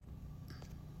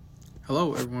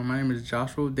Hello, everyone. My name is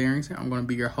Joshua Darrington. I'm going to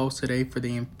be your host today for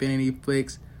the Infinity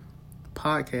Flicks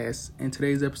podcast. In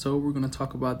today's episode, we're going to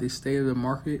talk about the state of the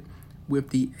market with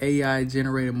the AI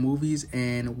generated movies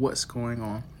and what's going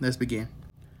on. Let's begin.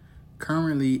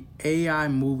 Currently, AI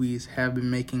movies have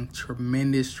been making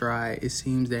tremendous strides. It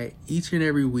seems that each and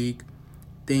every week,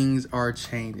 things are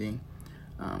changing.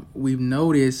 We've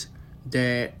noticed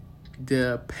that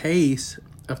the pace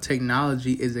of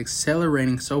technology is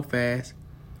accelerating so fast.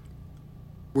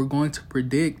 We're going to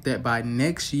predict that by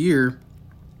next year,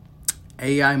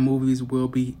 AI movies will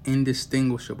be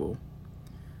indistinguishable.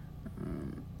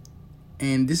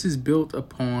 And this is built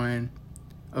upon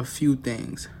a few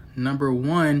things. Number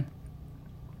one,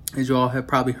 as you all have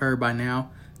probably heard by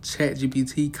now,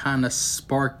 ChatGPT kind of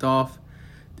sparked off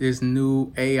this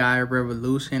new AI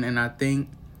revolution. And I think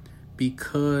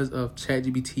because of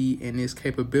ChatGPT and its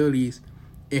capabilities,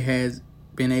 it has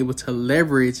been able to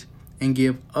leverage and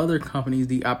give other companies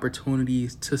the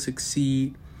opportunities to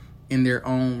succeed in their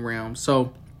own realm.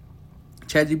 So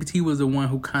ChatGPT was the one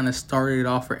who kind of started it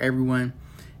off for everyone,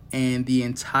 and the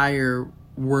entire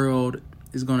world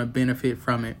is going to benefit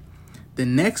from it. The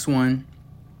next one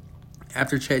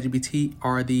after ChatGPT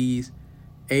are these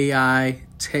AI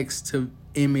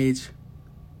text-to-image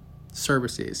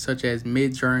services such as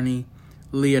Midjourney,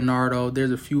 Leonardo. There's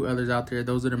a few others out there.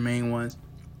 Those are the main ones.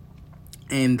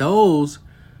 And those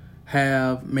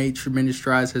have made tremendous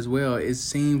strides as well. It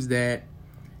seems that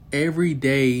every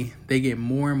day they get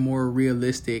more and more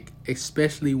realistic,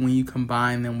 especially when you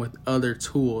combine them with other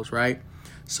tools, right?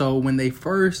 So when the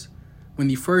first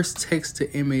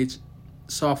text-to-image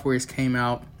softwares came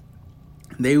out,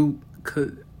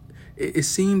 it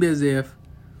seemed as if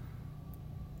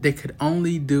they could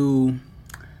only do,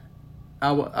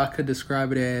 I could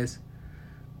describe it as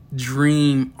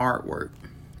dream artwork.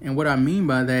 And what I mean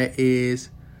by that is,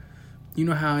 you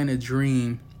know how in a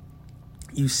dream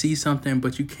you see something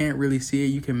but you can't really see it.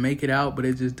 You can make it out, but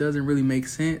it just doesn't really make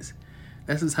sense.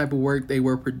 That's the type of work they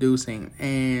were producing.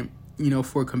 And,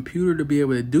 for a computer to be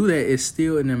able to do that is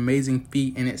still an amazing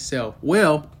feat in itself.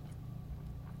 Well,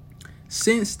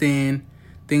 since then,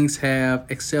 things have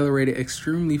accelerated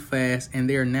extremely fast, and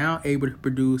they are now able to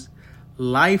produce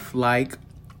lifelike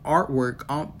artwork.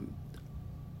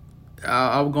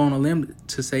 I'll go on a limb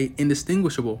to say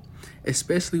indistinguishable,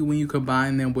 especially when you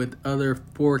combine them with other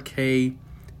 4K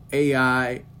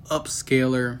AI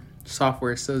upscaler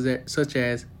software such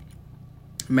as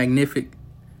Magnific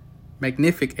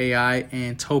AI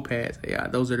and Topaz AI.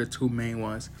 Those are the two main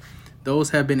ones. Those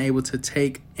have been able to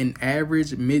take an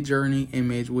average Midjourney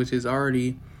image, which is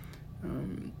already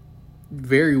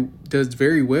does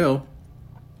very well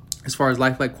as far as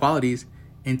lifelike qualities,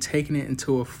 and taking it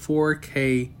into a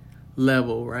 4K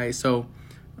level, right? So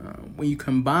when you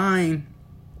combine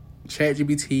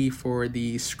ChatGPT for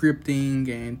the scripting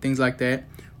and things like that,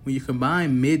 when you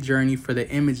combine Midjourney for the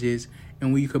images,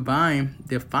 and when you combine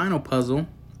the final puzzle,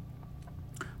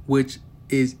 which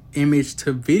is image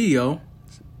to video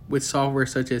with software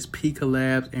such as Pika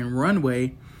Labs and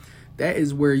Runway, that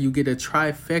is where you get a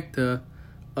trifecta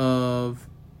of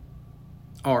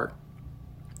art.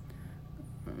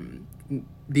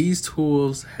 These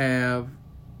tools have,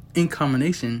 in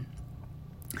combination,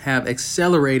 have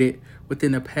accelerated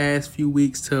within the past few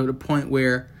weeks to the point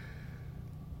where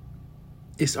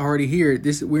it's already here.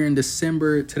 We're in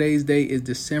December. Today's date is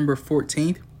December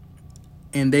 14th,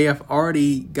 and they have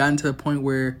already gotten to the point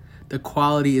where the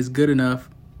quality is good enough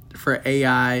for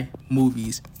AI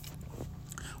movies.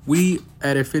 We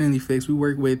at Infinity Flicks, we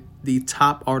work with the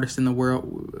top artists in the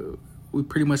world. We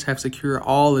pretty much have secured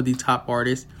all of the top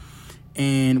artists,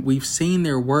 and we've seen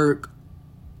their work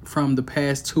from the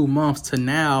past 2 months to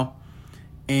now,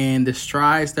 and the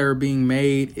strides that are being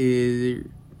made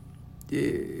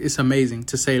it's amazing,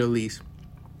 to say the least.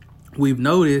 We've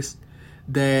noticed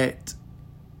that,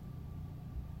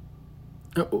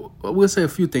 we'll say a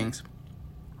few things.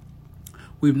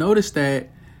 We've noticed that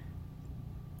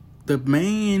the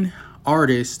main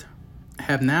artists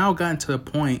have now gotten to the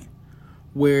point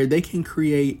where they can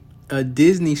create a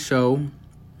Disney show,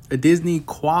 a Disney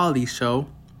quality show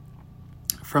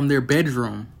from their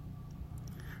bedroom,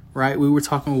 right? We were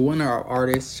talking with one of our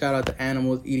artists, shout out to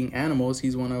Animals Eating Animals.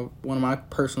 He's one of my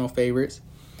personal favorites.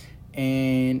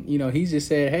 And, he just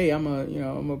said, hey, I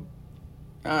don't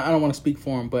want to speak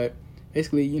for him, but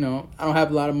basically, I don't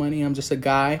have a lot of money. I'm just a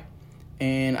guy,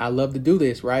 and I love to do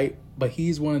this, right? But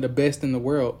he's one of the best in the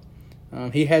world.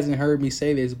 He hasn't heard me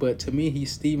say this, but to me,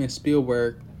 he's Steven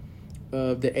Spielberg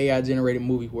of the AI-generated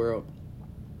movie world.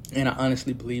 And I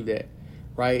honestly believe that,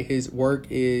 right? His work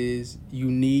is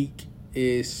unique,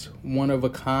 is one of a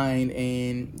kind,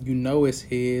 and it's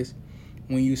his.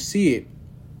 when you see it.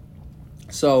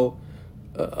 So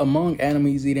among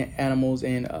Animes Eating Animals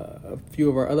and a few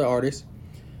of our other artists,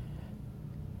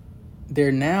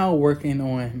 they're now working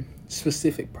on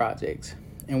specific projects.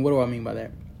 And what do I mean by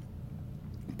that?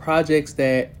 Projects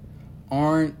that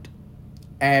aren't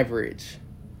average,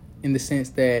 in the sense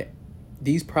that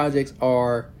these projects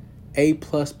are A++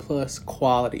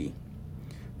 quality,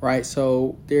 right?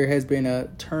 So there has been a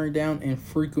turn down in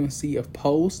frequency of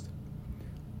posts,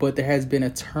 but there has been a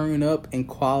turn up in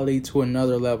quality to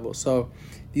another level. So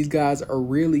these guys are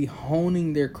really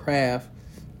honing their craft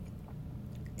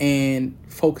and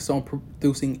focus on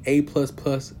producing A++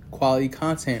 quality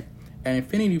content. At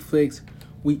Infinity Flicks,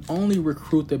 we only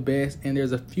recruit the best, and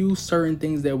there's a few certain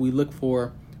things that we look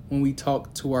for when we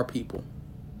talk to our people.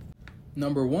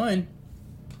 Number one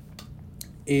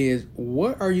is,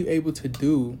 what are you able to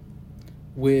do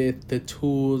with the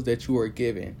tools that you are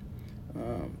given?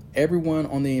 Everyone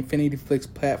on the Infinity Flicks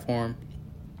platform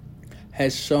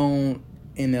has shown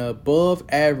an above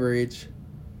average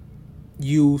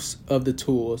use of the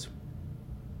tools.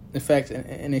 In fact,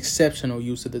 an exceptional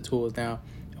use of the tools. Now,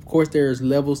 of course, there's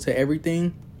levels to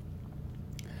everything,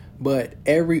 but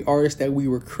every artist that we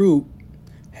recruit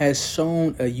has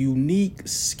shown a unique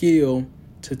skill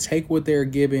to take what they're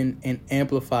given and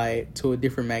amplify it to a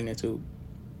different magnitude.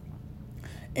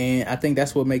 And I think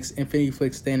that's what makes Infinity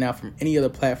Flicks stand out from any other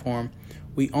platform.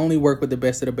 We only work with the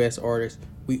best of the best artists.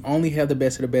 We only have the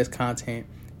best of the best content.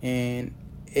 And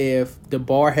if the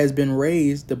bar has been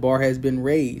raised, the bar has been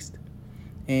raised.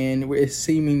 And it's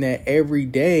seeming that every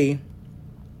day,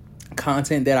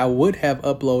 content that I would have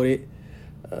uploaded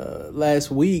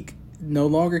last week no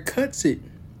longer cuts it,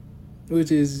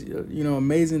 which is,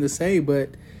 amazing to say, but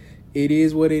it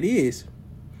is what it is.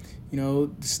 The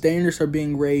standards are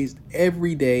being raised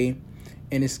every day,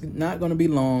 and it's not going to be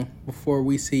long before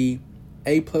we see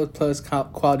A++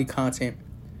 quality content,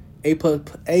 A++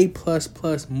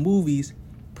 movies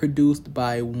produced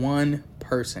by one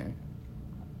person.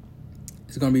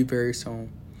 It's going to be very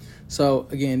soon. So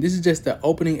again, this is just the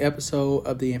opening episode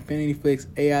of the Infinity Flicks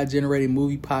AI generated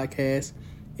movie podcast.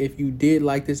 If you did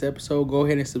like this episode, go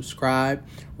ahead and subscribe.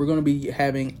 We're going to be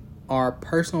having our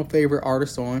personal favorite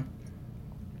artists on,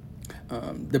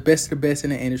 the best of the best in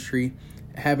the industry,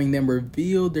 having them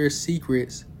reveal their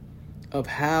secrets of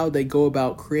how they go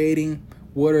about creating,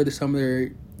 what are some of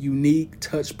their unique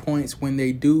touch points when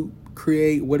they do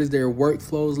create, what is their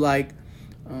workflows like,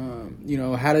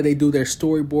 how do they do their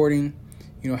storyboarding,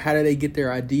 how do they get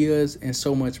their ideas, and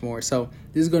so much more. So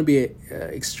this is going to be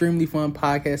an extremely fun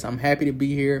podcast. I'm happy to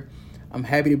be here. I'm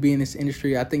happy to be in this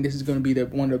industry. I think this is going to be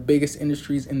one of the biggest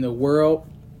industries in the world,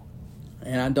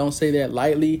 and I don't say that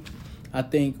lightly. I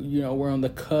think, we're on the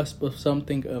cusp of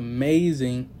something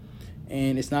amazing,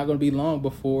 and it's not going to be long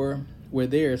before we're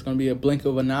there. It's going to be a blink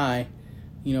of an eye,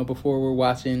 before we're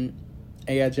watching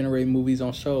AI-generated movies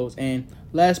on shows. And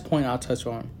last point I'll touch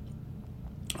on.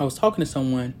 I was talking to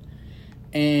someone,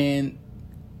 and,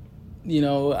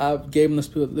 I gave them the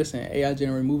spiel. Listen,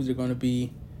 AI-generated movies are going to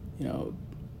be,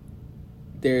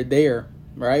 they're there,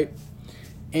 right?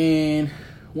 And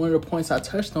one of the points I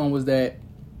touched on was that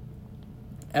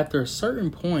after a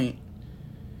certain point,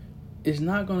 it's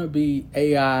not going to be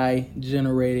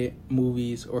AI-generated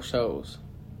movies or shows.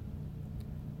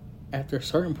 After a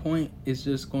certain point, it's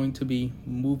just going to be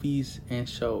movies and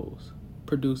shows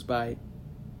produced by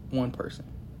one person.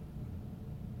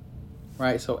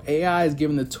 Right? So AI is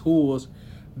giving the tools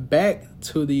back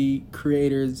to the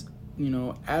creators,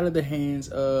 out of the hands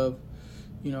of,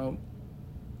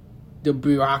 the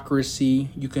bureaucracy,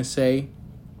 you can say,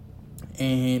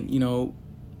 and,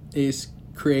 is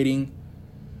creating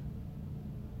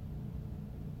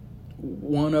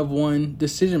one-of-one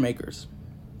decision makers,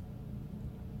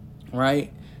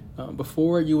 right?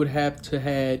 Before, you would have to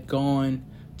had gone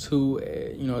to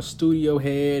a studio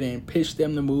head and pitch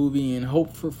them the movie and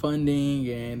hope for funding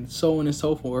and so on and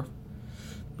so forth.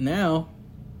 Now,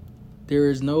 there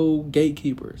is no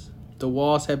gatekeepers. The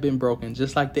walls have been broken.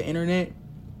 Just like the internet,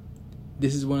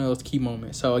 this is one of those key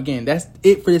moments. So again, that's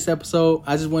it for this episode.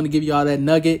 I just wanted to give you all that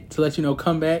nugget to let you know,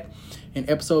 come back. In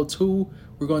episode 2,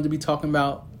 we're going to be talking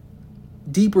about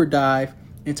deeper dive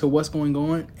into what's going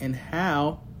on and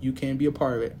how you can be a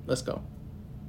part of it. Let's go.